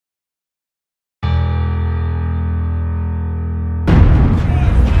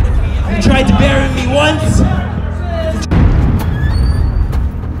You tried to bury me once.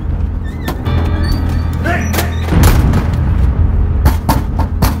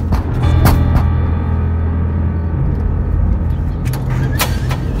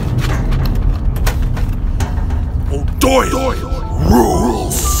 Doyle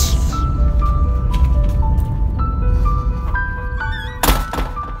rules!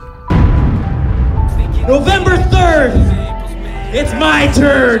 November 3rd, it's my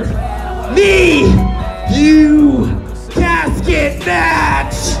turn. Me, you, casket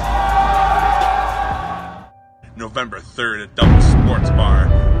match! November 3rd at Double Sports Bar,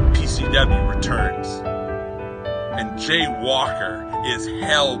 PCW returns. And Jay Walker is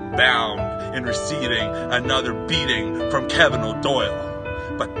hellbound in receiving another beating from Kevin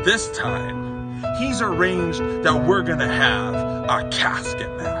O'Doyle. But this time, he's arranged that we're gonna have a casket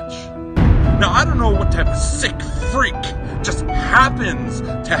match. Now, I don't know what type of sick freak just happens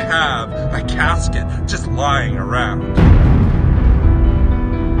to have a casket just lying around.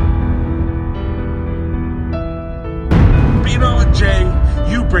 But you know what, Jay?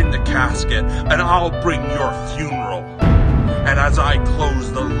 You bring the casket, and I'll bring your funeral. And as I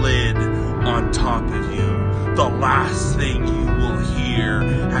close the lid on top of you, the last thing you will hear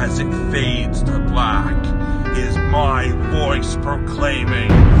as it fades to black is my voice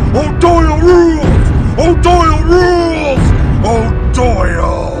proclaiming, "O'Doyle rules! O'Doyle rules!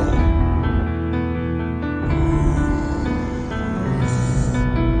 O'Doyle!"